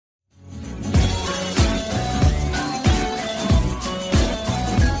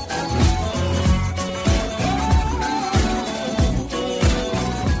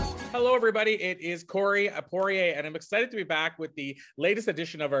everybody. It is Corey Poirier, and I'm excited to be back with the latest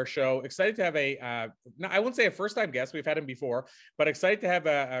edition of our show. Excited to have I won't say a first-time guest. We've had him before, but excited to have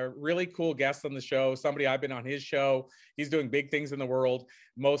a really cool guest on the show, somebody I've been on his show. He's doing big things in the world,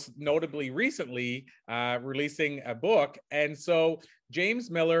 most notably recently releasing a book. And so James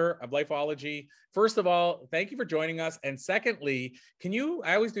Miller of LIFEOLOgy, first of all, thank you for joining us. And secondly,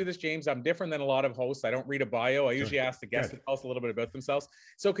 I always do this, James, I'm different than a lot of hosts. I don't read a bio. I usually ask the guests to tell us a little bit about themselves.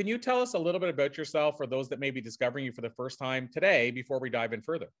 So can you tell us a little bit about yourself for those that may be discovering you for the first time today before we dive in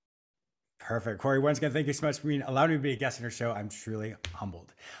further? Perfect. Corey, once again, thank you so much for allowing me to be a guest on your show. I'm truly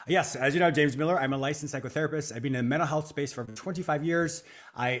humbled. Yes, as you know, James Miller, I'm a licensed psychotherapist. I've been in the mental health space for 25 years.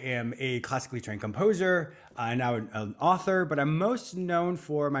 I am a classically trained composer, now an author, but I'm most known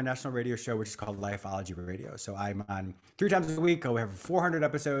for my national radio show, which is called LIFEOLOGY Radio. So I'm on 3 times a week. We have 400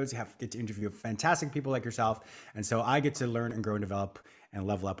 episodes. Get to interview fantastic people like yourself. And so I get to learn and grow and develop and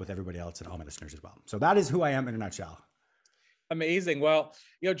level up with everybody else and all my listeners as well. So that is who I am in a nutshell. Amazing. Well,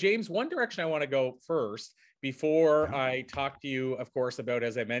 James, one direction I want to go first before I talk to you, of course, about,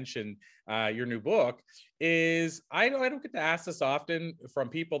 as I mentioned, your new book is I don't get to ask this often from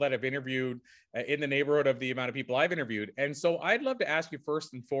people that have interviewed in the neighborhood of the amount of people I've interviewed. And so I'd love to ask you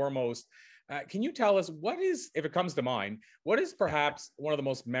first and foremost, can you tell us what is, if it comes to mind, what is perhaps one of the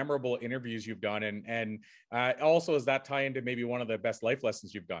most memorable interviews you've done? And also, does that tie into maybe one of the best life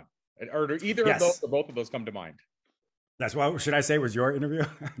lessons you've done? Or do either of those or both of those come to mind? That's why, should I say it was your interview?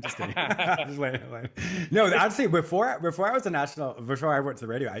 Just kidding. No, honestly, before I went to the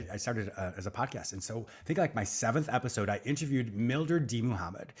radio, I started as a podcast. And so I think like my 7th episode, I interviewed Mildred D.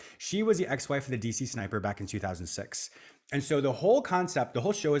 Muhammad. She was the ex-wife of the DC sniper back in 2006. And so the whole concept, the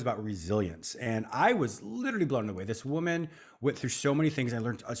whole show is about resilience. And I was literally blown away. This woman went through so many things. I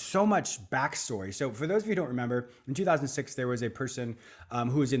learned so much backstory. So for those of you who don't remember, in 2006, there was a person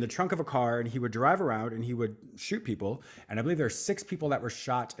who was in the trunk of a car and he would drive around and he would shoot people. And I believe there are 6 people that were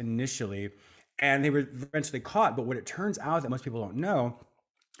shot initially and they were eventually caught. But what it turns out that most people don't know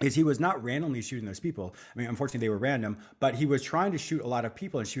is he was not randomly shooting those people. I mean, unfortunately, they were random, but he was trying to shoot a lot of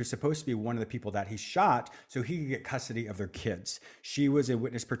people, and she was supposed to be one of the people that he shot so he could get custody of their kids. She was a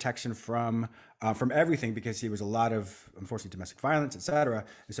witness protection from everything because he was a lot of, unfortunately, domestic violence, etc.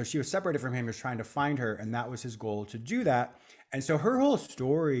 And so she was separated from him, was trying to find her, and that was his goal to do that. And so her whole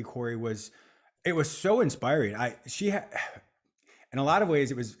story, Corey, was so inspiring. In a lot of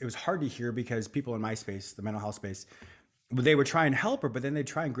ways, it was hard to hear because people in my space, the mental health space, they would try and help her, but then they'd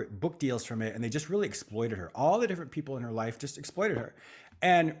try and get book deals from it. And they just really exploited her. All the different people in her life just exploited her.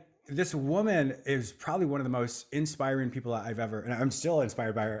 And this woman is probably one of the most inspiring people I've ever, and I'm still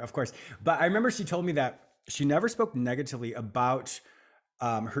inspired by her, of course. But I remember she told me that she never spoke negatively about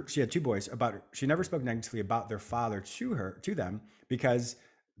she had 2 boys, she never spoke negatively about their father to them because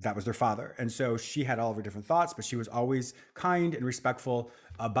that was their father. And so she had all of her different thoughts, but she was always kind and respectful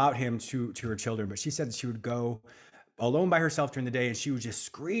about him to her children. But she said she would go alone by herself during the day and she would just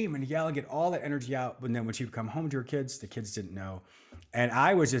scream and yell and get all that energy out. But then when she would come home to her kids, the kids didn't know. And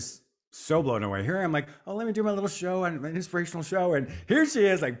I was just so blown away. Here I'm like, oh, let me do my little show and an inspirational show. And here she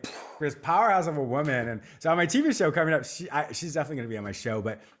is, like this powerhouse of a woman. And so on my TV show coming up, she's definitely going to be on my show.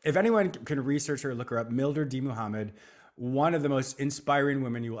 But if anyone can research her, look her up, Mildred D. Muhammad, one of the most inspiring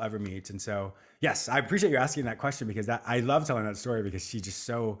women you will ever meet. And so, yes, I appreciate you asking that question because I love telling that story because she's just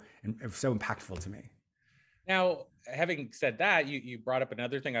so impactful to me. Now, having said that, you brought up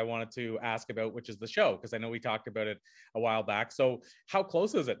another thing I wanted to ask about, which is the show, because I know we talked about it a while back. So how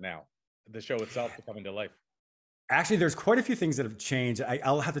close is it now, the show itself, to coming to life? Actually, there's quite a few things that have changed.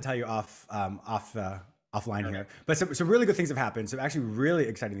 I'll have to tell you offline here, but some really good things have happened. Some actually really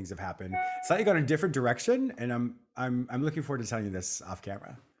exciting things have happened. Slightly gone in a different direction, and I'm looking forward to telling you this off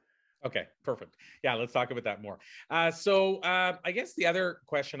camera. Okay, perfect. Yeah, let's talk about that more. So I guess the other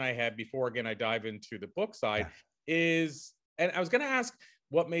question I had before, again, I dive into the book side is, and I was going to ask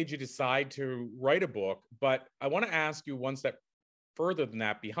what made you decide to write a book, but I want to ask you one step further than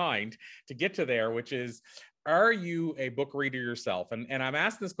that behind to get to there, which is, are you a book reader yourself? And I'm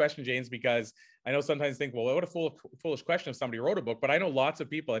asking this question, James, because I know sometimes think, well, what a foolish question if somebody wrote a book, but I know lots of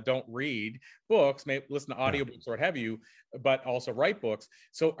people that don't read books, may listen to audiobooks or what have you, but also write books.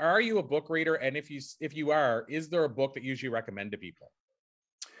 So are you a book reader? And if you are, is there a book that you usually recommend to people?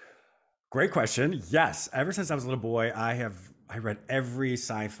 Great question. Yes. Ever since I was a little boy, I read every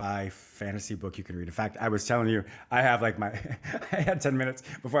sci-fi fantasy book you can read. In fact, I was telling you, I have like I had 10 minutes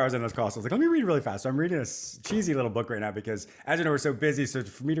before I was in this call. So I was like, let me read really fast. So I'm reading a cheesy little book right now because as you know, we're so busy. So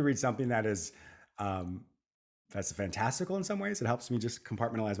for me to read something that is that's fantastical in some ways. It helps me just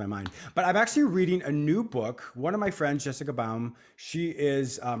compartmentalize my mind. But I'm actually reading a new book. One of my friends, Jessica Baum, she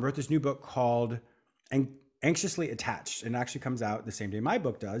is wrote this new book called Anxiously Attached, and it actually comes out the same day my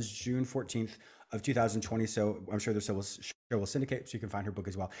book does, June 14th of 2020. So I'm sure the show will syndicate, so you can find her book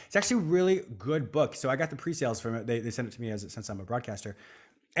as well. It's actually a really good book. So I got the pre-sales from it. They sent it to me since I'm a broadcaster.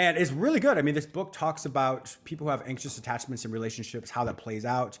 And it's really good. I mean, this book talks about people who have anxious attachments in relationships, how that plays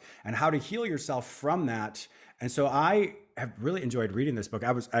out, and how to heal yourself from that. And so I have really enjoyed reading this book.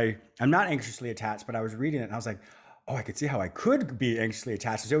 I'm not anxiously attached, but I was reading it and I was like, oh, I could see how I could be anxiously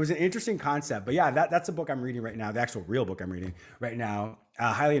attached. So it was an interesting concept. But yeah, that's a book I'm reading right now, the actual real book I'm reading right now.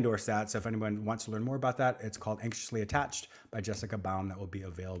 Highly endorse that. So if anyone wants to learn more about that, it's called Anxiously Attached by Jessica Baum. That will be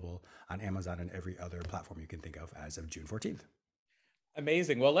available on Amazon and every other platform you can think of as of June 14th.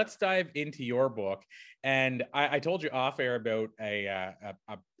 Amazing. Well, let's dive into your book. And I told you off air about a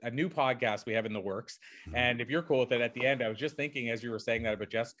new podcast we have in the works. And if you're cool with it, at the end, I was just thinking, as you were saying that about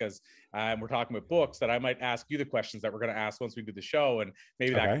Jessica's, we're talking about books, that I might ask you the questions that we're going to ask once we do the show, and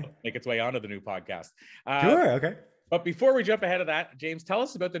maybe that can make its way onto the new podcast. Sure. Okay. But before we jump ahead of that, James, tell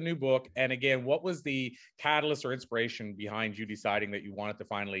us about the new book. And again, what was the catalyst or inspiration behind you deciding that you wanted to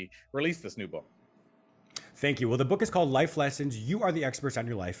finally release this new book? Thank you. Well, the book is called Life Lessons. You are the experts on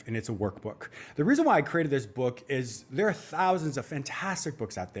your life, and it's a workbook. The reason why I created this book is there are thousands of fantastic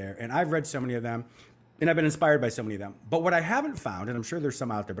books out there, and I've read so many of them, and I've been inspired by so many of them. But what I haven't found, and I'm sure there's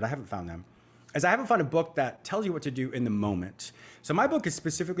some out there, but I haven't found them, is I haven't found a book that tells you what to do in the moment. So my book is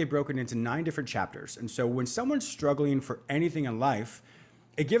specifically broken into 9 different chapters. And so when someone's struggling for anything in life,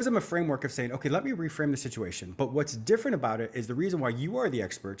 it gives them a framework of saying, okay, let me reframe the situation. But what's different about it is the reason why you are the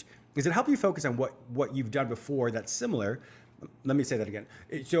expert is it helps you focus on what you've done before that's similar. Let me say that again.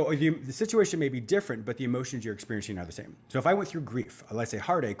 So the situation may be different, but the emotions you're experiencing are the same. So if I went through grief, let's say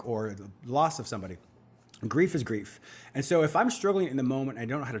heartache or the loss of somebody, grief is grief. And so if I'm struggling in the moment and I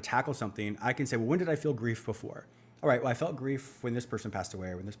don't know how to tackle something, I can say, well, when did I feel grief before? All right, well, I felt grief when this person passed away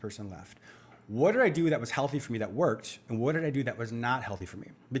or when this person left. What did I do that was healthy for me that worked? And what did I do that was not healthy for me?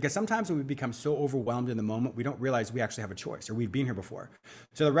 Because sometimes when we become so overwhelmed in the moment, we don't realize we actually have a choice or we've been here before.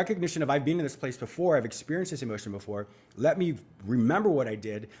 So the recognition of I've been in this place before, I've experienced this emotion before, let me remember what I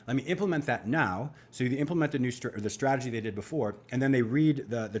did, let me implement that now. So you implement the strategy they did before, and then they read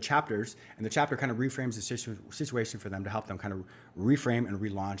the chapters, and the chapter kind of reframes the situation for them to help them kind of reframe and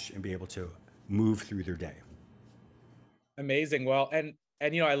relaunch and be able to move through their day. Amazing. Well, and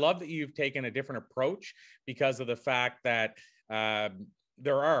I love that you've taken a different approach because of the fact that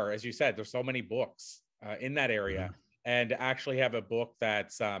there are, as you said, there's so many books in that area, and to actually have a book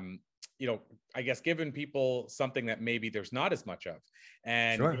that's, I guess, given people something that maybe there's not as much of.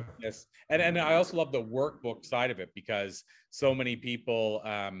 And sure. And I also love the workbook side of it because so many people,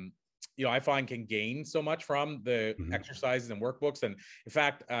 I find can gain so much from the exercises and workbooks. And in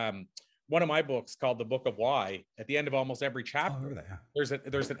fact, one of my books called The Book of Why, at the end of almost every chapter,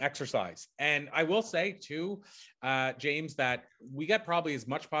 there's an exercise. And I will say too, James, that we get probably as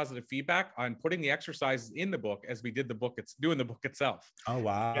much positive feedback on putting the exercises in the book as we did doing the book itself. Oh,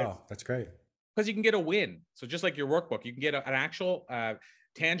 wow. That's great. Because you can get a win. So just like your workbook, you can get an actual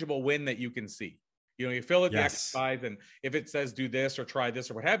tangible win that you can see. You fill out the exercise, and if it says do this or try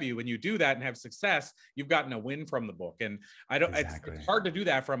this or what have you, when you do that and have success, you've gotten a win from the book. And it's hard to do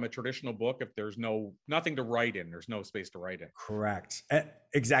that from a traditional book if there's nothing to write in. There's no space to write in. Correct.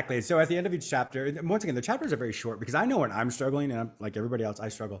 Exactly. So at the end of each chapter, once again, the chapters are very short because I know when I'm struggling, and I'm like everybody else, I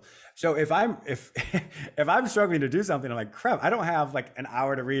struggle. So if I'm struggling to do something, I'm like, crap, I don't have like an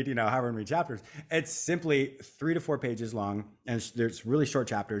hour to read, however many chapters. It's simply 3 to 4 pages long, and there's really short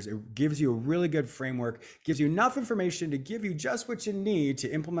chapters. It gives you a really good framework, gives you enough information to give you just what you need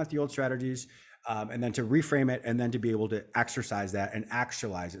to implement the old strategies, and then to reframe it, and then to be able to exercise that and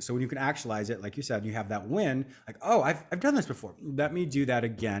actualize it. So when you can actualize it, like you said, you have that win, like, oh, I've done this before. Let me do that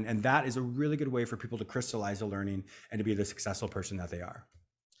again. And that is a really good way for people to crystallize the learning and to be the successful person that they are.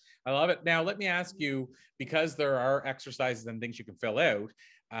 I love it. Now, let me ask you, because there are exercises and things you can fill out.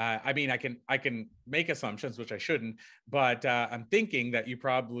 I can make assumptions, which I shouldn't, but I'm thinking that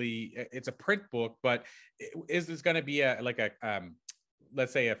it's a print book, but is this going to be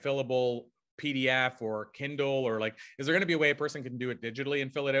let's say a fillable PDF or Kindle, or is there going to be a way a person can do it digitally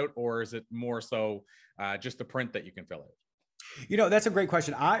and fill it out, or is it more so just the print that you can fill out? That's a great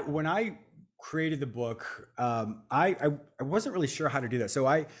question. When I created the book, I wasn't really sure how to do that.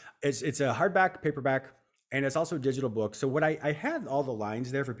 So it's a hardback, paperback, and it's also a digital book. So what I had all the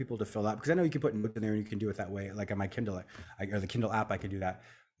lines there for people to fill out, because I know you can put notes in there and you can do it that way. Like on my Kindle or the Kindle app, I can do that.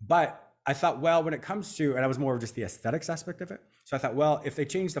 But I thought, well, when it comes to, and I was more of just the aesthetics aspect of it. So I thought, well, if they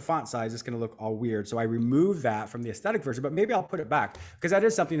change the font size, it's going to look all weird. So I removed that from the aesthetic version, but maybe I'll put it back because that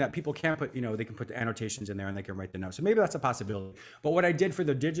is something that people can put, they can put the annotations in there and they can write the notes. So maybe that's a possibility. But what I did for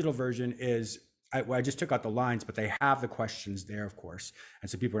the digital version is I just took out the lines, but they have the questions there, of course. And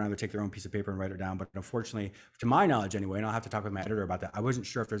so people are either take their own piece of paper and write it down. But unfortunately, to my knowledge anyway, and I'll have to talk with my editor about that, I wasn't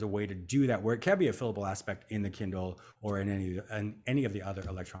sure if there's a way to do that where it can be a fillable aspect in the Kindle or in any of the other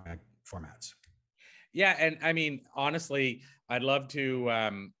electronic formats. Yeah. And I mean, honestly, I'd love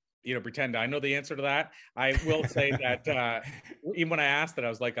to, pretend I know the answer to that. I will say that even when I asked it, I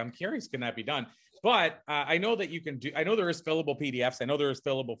was like, I'm curious, can that be done? But I know that you can do, I know there is fillable PDFs. I know there is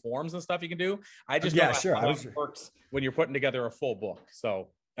fillable forms and stuff you can do. I just yeah, know sure. how it works when you're putting together a full book. So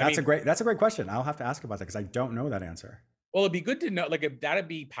that's a great question. I'll have to ask about that because I don't know that answer. Well, it'd be good to know, like, that'd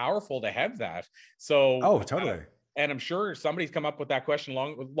be powerful to have that. So, oh, totally. And I'm sure somebody's come up with that question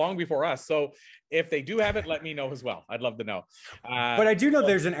long before us. So if they do have it, let me know as well. I'd love to know. But I do know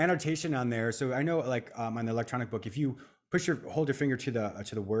there's an annotation on there. So I know, like on the electronic book, if you hold your finger to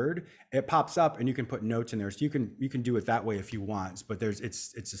the word, it pops up and you can put notes in there. So you can do it that way if you want. But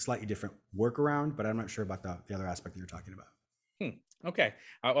it's a slightly different workaround. But I'm not sure about the other aspect that you're talking about. Okay,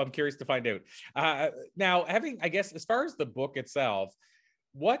 I'm curious to find out. Now, I guess, as far as the book itself,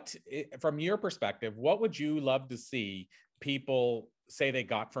 from your perspective, what would you love to see people say they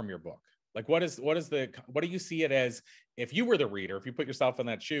got from your book? Like, what do you see it as? If you were the reader, if you put yourself in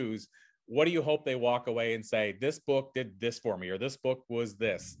that shoes, what do you hope they walk away and say, this book did this for me, or this book was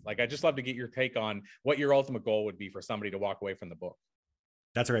this? Like, I just love to get your take on what your ultimate goal would be for somebody to walk away from the book.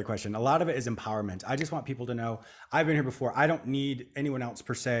 That's a great question. A lot of it is empowerment. I just want people to know I've been here before. I don't need anyone else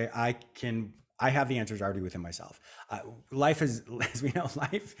per se. I have the answers already within myself. Life is, as we know,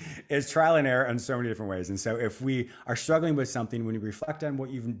 life is trial and error in so many different ways. And so if we are struggling with something, when you reflect on what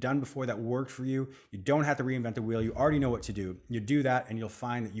you've done before that worked for you, you don't have to reinvent the wheel. You already know what to do. You do that and you'll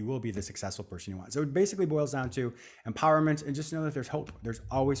find that you will be the successful person you want. So it basically boils down to empowerment and just know that there's hope. There's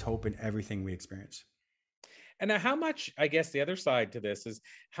always hope in everything we experience. And now, how much, I guess the other side to this is,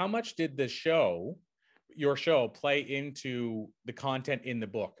 how much did your show play into the content in the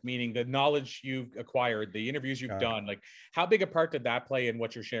book, meaning the knowledge you've acquired, the interviews you've done? Like, how big a part did that play in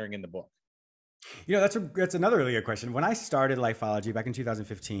what you're sharing in the book? That's another really good question. When I started LIFEOLOGY back in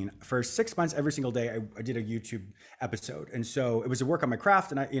 2015, for 6 months, every single day, I did a YouTube episode. And so it was a work on my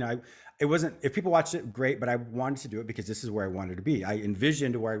craft. And it wasn't, if people watched it, great, but I wanted to do it because this is where I wanted to be. I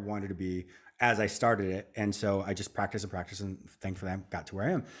envisioned where I wanted to be as I started it. And so I just practiced and thankfully I got to where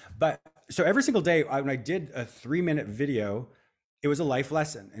I am. But so every single day when I did a 3-minute video, it was a life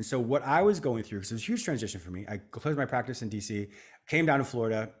lesson. And so what I was going through, because it was a huge transition for me, I closed my practice in DC, came down to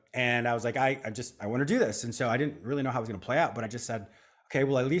Florida, and I was like, I want to do this. And so I didn't really know how it was going to play out, but I just said, okay,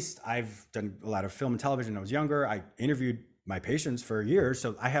 well, at least I've done a lot of film and television when I was younger. I interviewed my patients for years,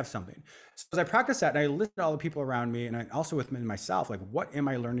 so I have something. So as I practiced that, and I listened to all the people around me, and I also within myself, like, what am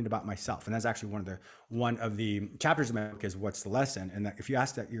I learning about myself? And that's actually one of the chapters of my book is, what's the lesson? And that if you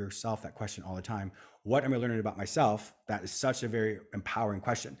ask yourself that question all the time, what am I learning about myself? That is such a very empowering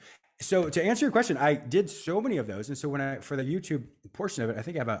question. So to answer your question, I did so many of those. And so for the YouTube portion of it, I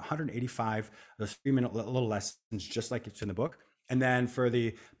think I have 185 of those 3-minute little lessons, just like it's in the book. And then for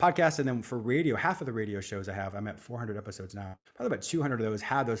the podcast, and then for radio, half of the radio shows I'm at 400 episodes now. Probably about 200 of those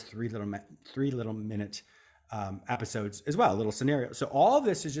have those three little minute episodes as well, little scenarios. So all of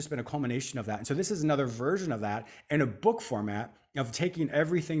this has just been a culmination of that. And so this is another version of that in a book format, of taking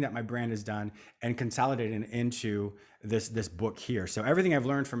everything that my brand has done and consolidating into this book here. So everything I've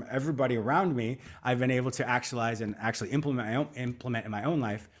learned from everybody around me, I've been able to actualize and actually implement in my own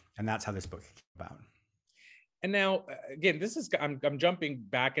life. And that's how this book came about. And now, again, I'm jumping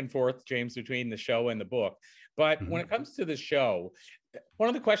back and forth, James, between the show and the book. But when it comes to the show, one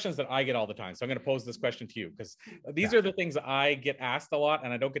of the questions that I get all the time, so I'm going to pose this question to you, because these are the things I get asked a lot,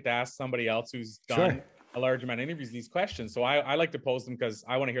 and I don't get to ask somebody else who's done a large amount of interviews these questions. So I like to pose them because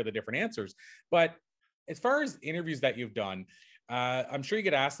I want to hear the different answers. But as far as interviews that you've done, I'm sure you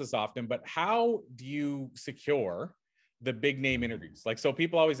get asked this often, but how do you secure the big name interviews? Like, so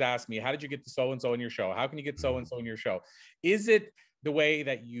people always ask me, how did you get to so-and-so in your show? How can you get so-and-so in your show? Is it the way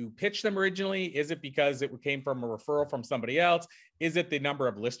that you pitched them originally? Is it because it came from a referral from somebody else? Is it the number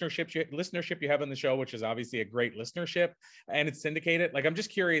of listenership you have on the show, which is obviously a great listenership, and it's syndicated? Like, I'm just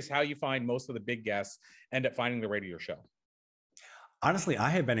curious how you find most of the big guests end up finding the radio show. Honestly, I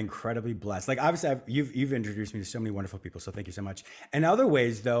have been incredibly blessed. Like, obviously, you've introduced me to so many wonderful people, so thank you so much. In other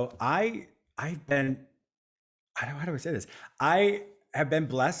ways, though, I've been, how do I say this? I have been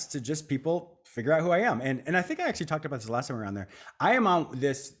blessed to just people figure out who I am. And I think I actually talked about this last time around there. I am on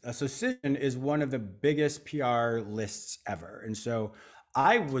this, so Cision is one of the biggest PR lists ever. And so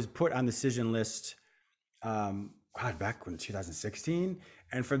I was put on the Cision list, God, back in 2016.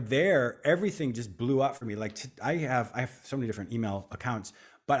 And from there, everything just blew up for me. Like I have so many different email accounts,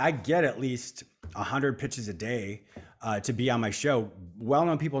 but I get at least 100 pitches a day to be on my show.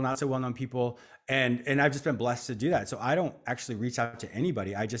 Well-known people, not so well-known people. And I've just been blessed to do that. So I don't actually reach out to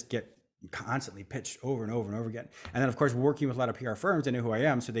anybody. I just get constantly pitched over and over and over again. And then of course, working with a lot of PR firms, they know who I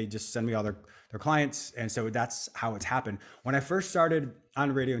am. So they just send me all their clients. And so that's how it's happened. When I first started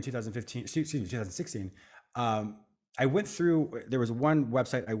on radio in 2016, I went through, there was one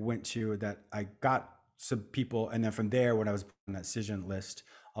website I went to that I got some people. And then from there, when I was on that Cision list,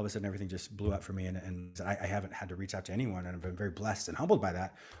 all of a sudden everything just blew up for me. And I haven't had to reach out to anyone, and I've been very blessed and humbled by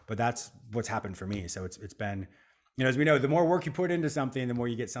that. But that's what's happened for me. So it's been, you know, as we know, the more work you put into something, the more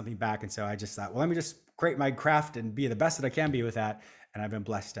you get something back. And so I just thought, well, let me just create my craft and be the best that I can be with that. And I've been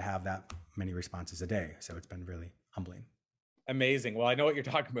blessed to have that many responses a day. So it's been really humbling. Amazing. Well, I know what you're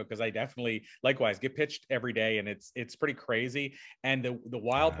talking about, because I definitely likewise get pitched every day, and it's pretty crazy. And the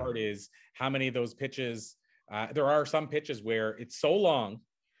wild part is how many of those pitches, there are some pitches where it's so long,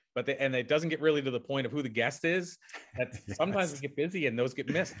 but and it doesn't get really to the point of who the guest is, that sometimes we get busy and those get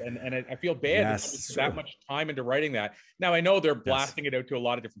missed. And I feel bad that much time into writing that. Now I know they're blasting it out to a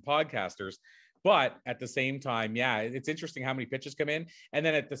lot of different podcasters, but at the same time, yeah, it's interesting how many pitches come in. And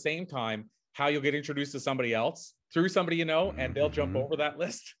then at the same time, how you'll get introduced to somebody else through somebody, you know, and they'll jump over that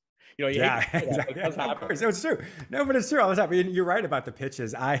list. You know, exactly. Of course, it's true. No, but it's true all the time. I mean, you're right about the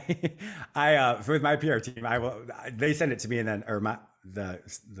pitches. I with my PR team, they send it to me, and then, or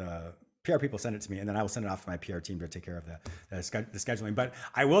the PR people send it to me, and then I will send it off to my PR team to take care of the scheduling. But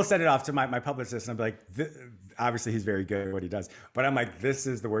I will send it off to my publicist, and I'm like, obviously he's very good at what he does, but I'm like, this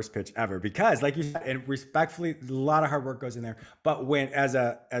is the worst pitch ever, because like you said, and respectfully, a lot of hard work goes in there. But when, as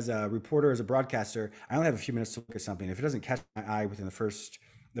a reporter, as a broadcaster, I only have a few minutes to look at something. If it doesn't catch my eye within the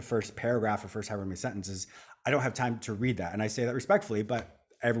first paragraph or first however many sentences, I don't have time to read that. And I say that respectfully, but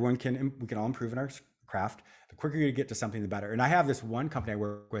we can all improve in our craft. The quicker you get to something, the better. And I have this one company I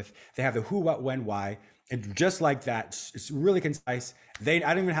work with. They have the who, what, when, why, and just like that, it's really concise. I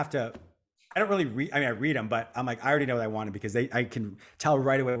don't even have to. I don't really read. I mean, I read them, but I'm like, I already know what I wanted, because I can tell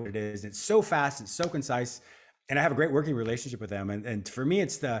right away what it is. It's so fast, it's so concise, and I have a great working relationship with them. And for me,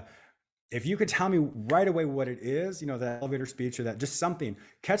 it's if you could tell me right away what it is, you know, that elevator speech or that just something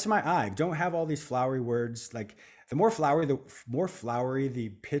catch my eye. Don't have all these flowery words. Like the more flowery the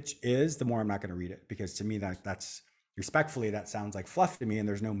pitch is, the more I'm not going to read it, because to me that's respectfully, that sounds like fluff to me, and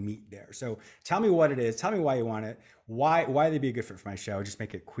there's no meat there. So tell me what it is. Tell me why you want it. Why they'd be a good fit for my show. Just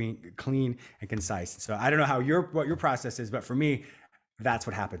make it clean and concise. So I don't know what your process is, but for me, that's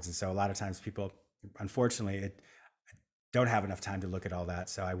what happens. And so a lot of times people, unfortunately, don't have enough time to look at all that.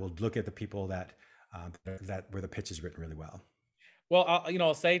 So I will look at the people that where the pitch is written really well. Well,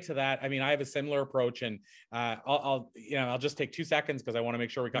 I'll say to that, I mean, I have a similar approach, and I'll just take 2 seconds, because I want to make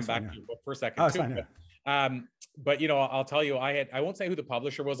sure we come back to you for a second. But I'll tell you, I won't say who the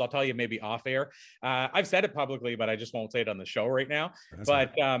publisher was. I'll tell you maybe off air. I've said it publicly, but I just won't say it on the show right now.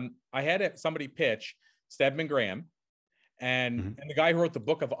 I had somebody pitch Stedman Graham and the guy who wrote the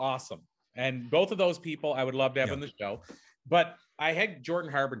Book of Awesome. And both of those people I would love to have on the show. But I had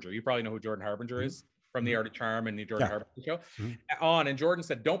Jordan Harbinger. You probably know who Jordan Harbinger is from The Art of Charm and the Jordan Harbinger show on. And Jordan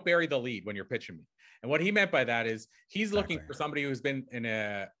said, don't bury the lead when you're pitching me. And what he meant by that is he's looking for somebody who's been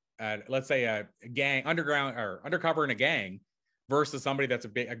in let's say a gang, undercover in a gang, versus somebody that's a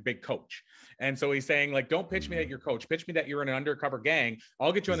big coach. And so he's saying, like, don't pitch me that you're coach. Pitch me that you're in an undercover gang.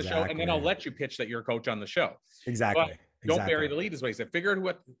 I'll get you on the show, and then I'll let you pitch that you're a coach on the show. Exactly. Don't bury the lead is what he said. Figure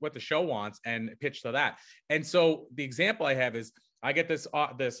out what the show wants and pitch to that. And so the example I have is I get this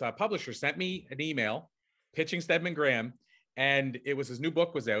publisher sent me an email pitching Stedman Graham, and it was his new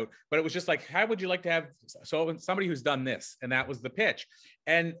book was out, but it was just like, how would you like to have somebody who's done this? And that was the pitch.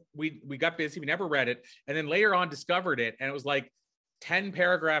 And we got busy. We never read it. And then later on discovered it. And it was like 10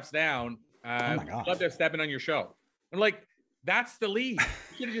 paragraphs down. I'd love to have Stedman on your show. I'm like, that's the lead.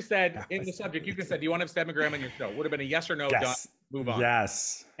 You should have just said in the subject, you could have said, do you want to have Stedman Graham on your show? Would have been a yes or no. Done. Move on.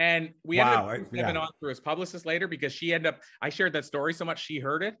 Yes. And we ended up putting Stedman on through his publicist later, because I shared that story so much, she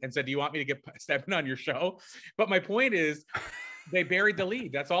heard it and said, do you want me to get Stedman on your show? But my point is, they buried the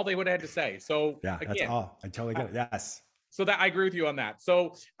lead. That's all they would have had to say. So that's all. I totally get it. Yes. So that I agree with you on that.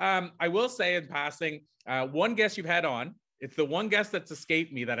 So I will say in passing, one guest you've had on, it's the one guest that's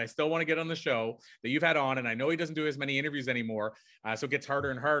escaped me that I still want to get on the show that you've had on, and I know he doesn't do as many interviews anymore, so it gets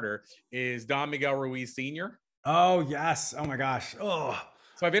harder and harder, is Don Miguel Ruiz Sr. Oh, yes. Oh, my gosh. Oh,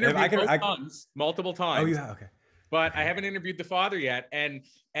 So I've interviewed both sons multiple times. Oh, yeah, okay. But I haven't interviewed the father yet, and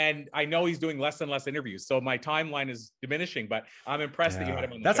I know he's doing less and less interviews, so my timeline is diminishing. But I'm impressed that you had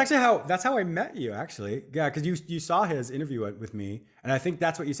him on the show. Actually that's how I met you, actually. Yeah, because you saw his interview with me, and I think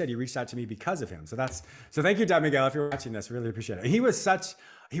that's what you said. You reached out to me because of him. So thank you, Don Miguel, if you're watching this. Really appreciate it. He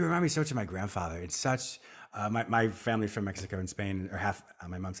reminded me so much of my grandfather. It's such. My family from Mexico and Spain, or half on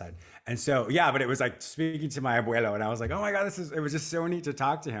my mom's side. And so, yeah, but it was like speaking to my abuelo, and I was like, oh my God, it was just so neat to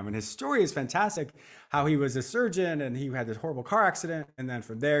talk to him. And his story is fantastic, how he was a surgeon and he had this horrible car accident. And then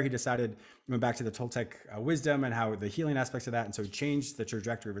from there, he decided, went back to the Toltec wisdom and how the healing aspects of that. And so he changed the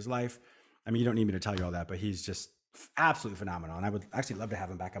trajectory of his life. I mean, you don't need me to tell you all that, but he's just absolutely phenomenal. And I would actually love to have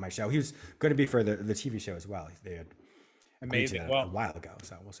him back on my show. He was going to be for the TV show as well. They had amazing a while ago,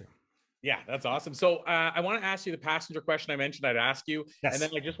 so we'll see. Yeah, that's awesome. So I want to ask you the passenger question I mentioned I'd ask you. Yes. And then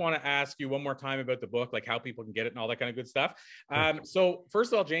I just want to ask you one more time about the book, like how people can get it and all that kind of good stuff. So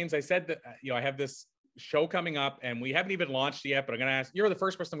first of all, James, I said that, I have this show coming up and we haven't even launched yet, but I'm going to ask, you're the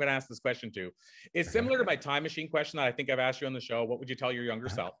first person I'm going to ask this question to. It's similar to my time machine question that I think I've asked you on the show. What would you tell your younger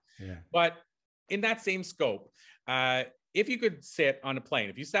self? Yeah. But in that same scope, if you could sit on a plane,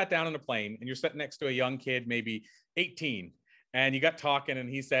 if you sat down on a plane and you're sitting next to a young kid, maybe 18, and you got talking and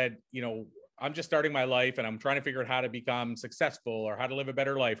he said, I'm just starting my life and I'm trying to figure out how to become successful or how to live a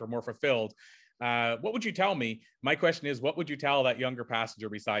better life or more fulfilled. What would you tell me? My question is, what would you tell that younger passenger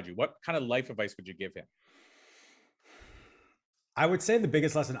beside you? What kind of life advice would you give him? I would say the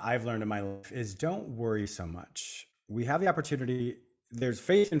biggest lesson I've learned in my life is don't worry so much. We have the opportunity. There's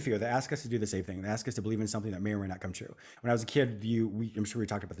faith and fear. They ask us to do the same thing. They ask us to believe in something that may or may not come true. When I was a kid, I'm sure we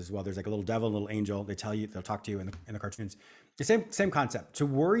talked about this as well. There's like a little devil, a little angel. They'll talk to you in the cartoons. The same concept. To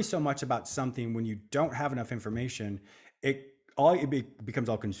worry so much about something when you don't have enough information, it becomes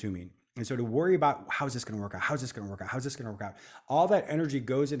all consuming. And so to worry about how's this going to work out? How's this going to work out? How's this going to work out? All that energy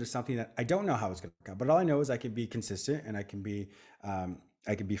goes into something that I don't know how it's going to work out. But all I know is I can be consistent and I can be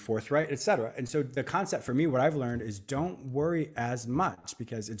forthright, etc. And so the concept for me, what I've learned is don't worry as much,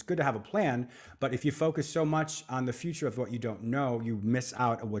 because it's good to have a plan. But if you focus so much on the future of what you don't know, you miss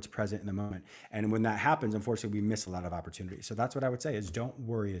out on what's present in the moment. And when that happens, unfortunately, we miss a lot of opportunities. So that's what I would say is don't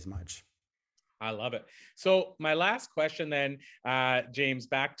worry as much. I love it. So my last question then, James,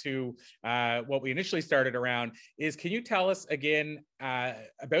 back to what we initially started around is, can you tell us again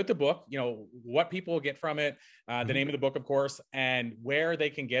about the book, what people will get from it, the name of the book, of course, and where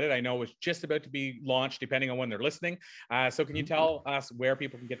they can get it? I know it's just about to be launched depending on when they're listening. So can you tell us where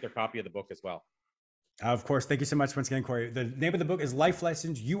people can get their copy of the book as well? Of course. Thank you so much once again, Corey. The name of the book is Life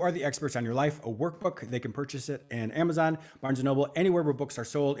Lessons. You Are the Experts on Your Life, a workbook. They can purchase it in Amazon, Barnes & Noble, anywhere where books are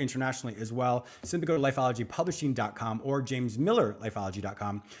sold, internationally as well. Simply go to lifeologypublishing.com or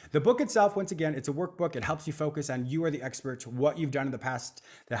jamesmillerlifeology.com. The book itself, once again, it's a workbook. It helps you focus on you are the experts, what you've done in the past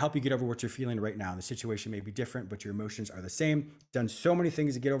to help you get over what you're feeling right now. The situation may be different, but your emotions are the same. Done so many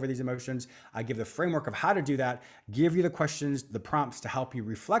things to get over these emotions. I give the framework of how to do that, give you the questions, the prompts to help you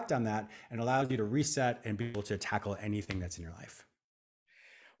reflect on that, and allows you to reset and be able to tackle anything that's in your life.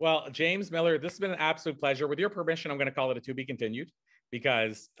 Well, James Miller, this has been an absolute pleasure. With your permission, I'm going to call it a to be continued,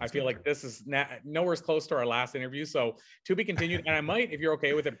 because I feel like this is nowhere close to our last interview. So to be continued. And I might, if you're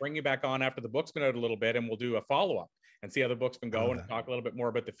okay with it, bring you back on after the book's been out a little bit and we'll do a follow-up and see how the book's been going and talk a little bit more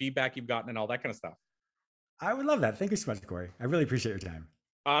about the feedback you've gotten and all that kind of stuff. I would love that. Thank you so much, Corey. I really appreciate your time.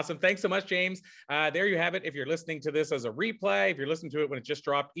 Awesome. Thanks so much, James. There you have it. If you're listening to this as a replay, if you're listening to it when it just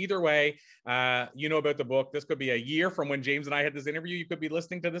dropped, either way, you know about the book. This could be a year from when James and I had this interview. You could be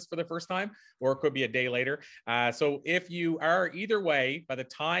listening to this for the first time, or it could be a day later. So if you are either way, by the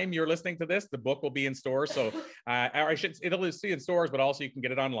time you're listening to this, the book will be in stores. So it'll be in stores, but also you can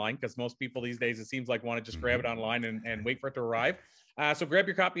get it online, because most people these days, it seems like, want to just grab it online and wait for it to arrive. So grab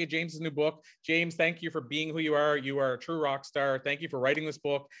your copy of James's new book. James, thank you for being who you are. You are a true rock star. Thank you for writing this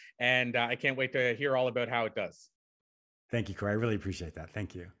book. And I can't wait to hear all about how it does. Thank you, Corey. I really appreciate that.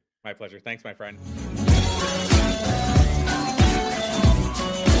 Thank you. My pleasure. Thanks, my friend.